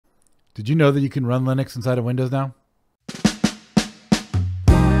Did you know that you can run Linux inside of Windows now?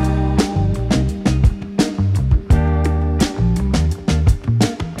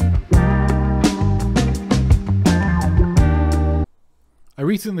 I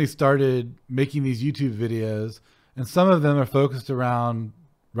recently started making these YouTube videos, and some of them are focused around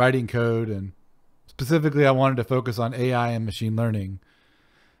writing code, and specifically I wanted to focus on AI and machine learning.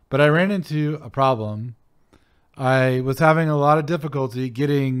 But I ran into a problem. I was having a lot of difficulty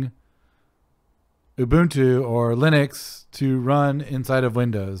getting Ubuntu or Linux to run inside of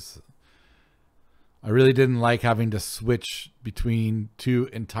Windows. I really didn't like having to switch between two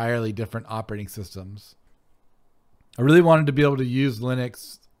entirely different operating systems. I really wanted to be able to use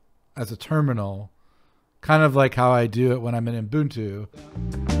Linux as a terminal, kind of like how I do it when I'm in Ubuntu.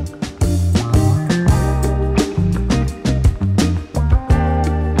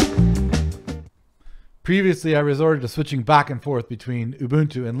 Previously, I resorted to switching back and forth between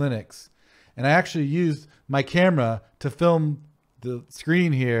Ubuntu and Linux. And I actually used my camera to film the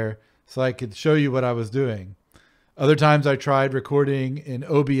screen here so I could show you what I was doing. Other times I tried recording in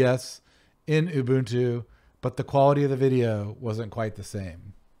OBS in Ubuntu, but the quality of the video wasn't quite the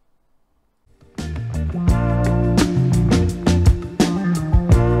same.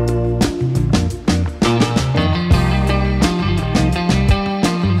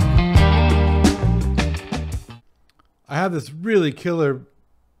 I have this really killer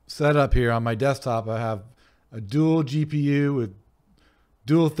setup here on my desktop. I have a dual GPU with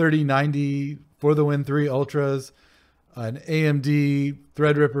dual 3090 for the Win 3 Ultras, an AMD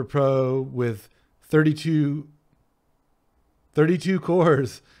Threadripper Pro with 32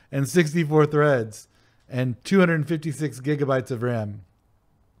 cores and 64 threads and 256 gigabytes of RAM.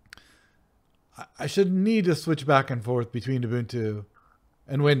 I shouldn't need to switch back and forth between Ubuntu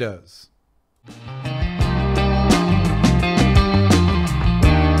and Windows.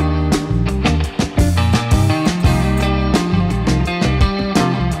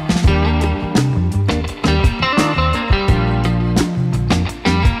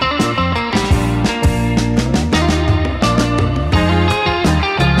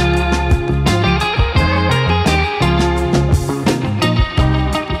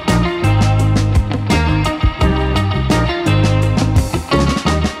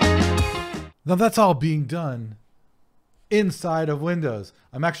 Now that's all being done inside of Windows.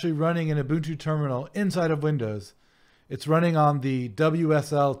 I'm actually running an Ubuntu terminal inside of Windows. It's running on the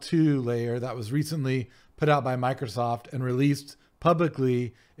WSL2 layer that was recently put out by Microsoft and released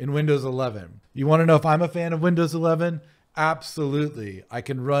publicly in Windows 11. You want to know if I'm a fan of Windows 11? Absolutely. I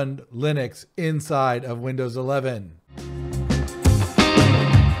can run Linux inside of Windows 11.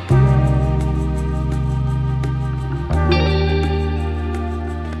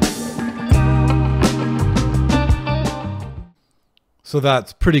 So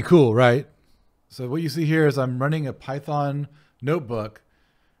that's pretty cool, right? So what you see here is I'm running a Python notebook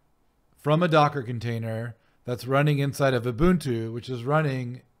from a Docker container that's running inside of Ubuntu, which is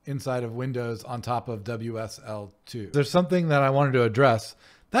running inside of Windows on top of WSL2. There's something that I wanted to address.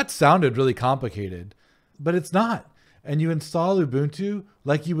 That sounded really complicated, but it's not. And you install Ubuntu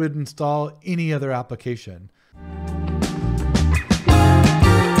like you would install any other application.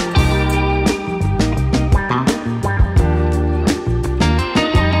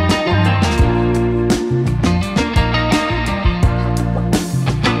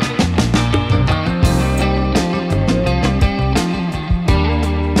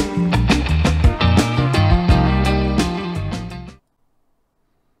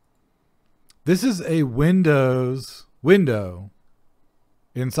 This is a Windows window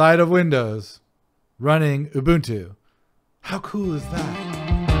inside of Windows running Ubuntu. How cool is that?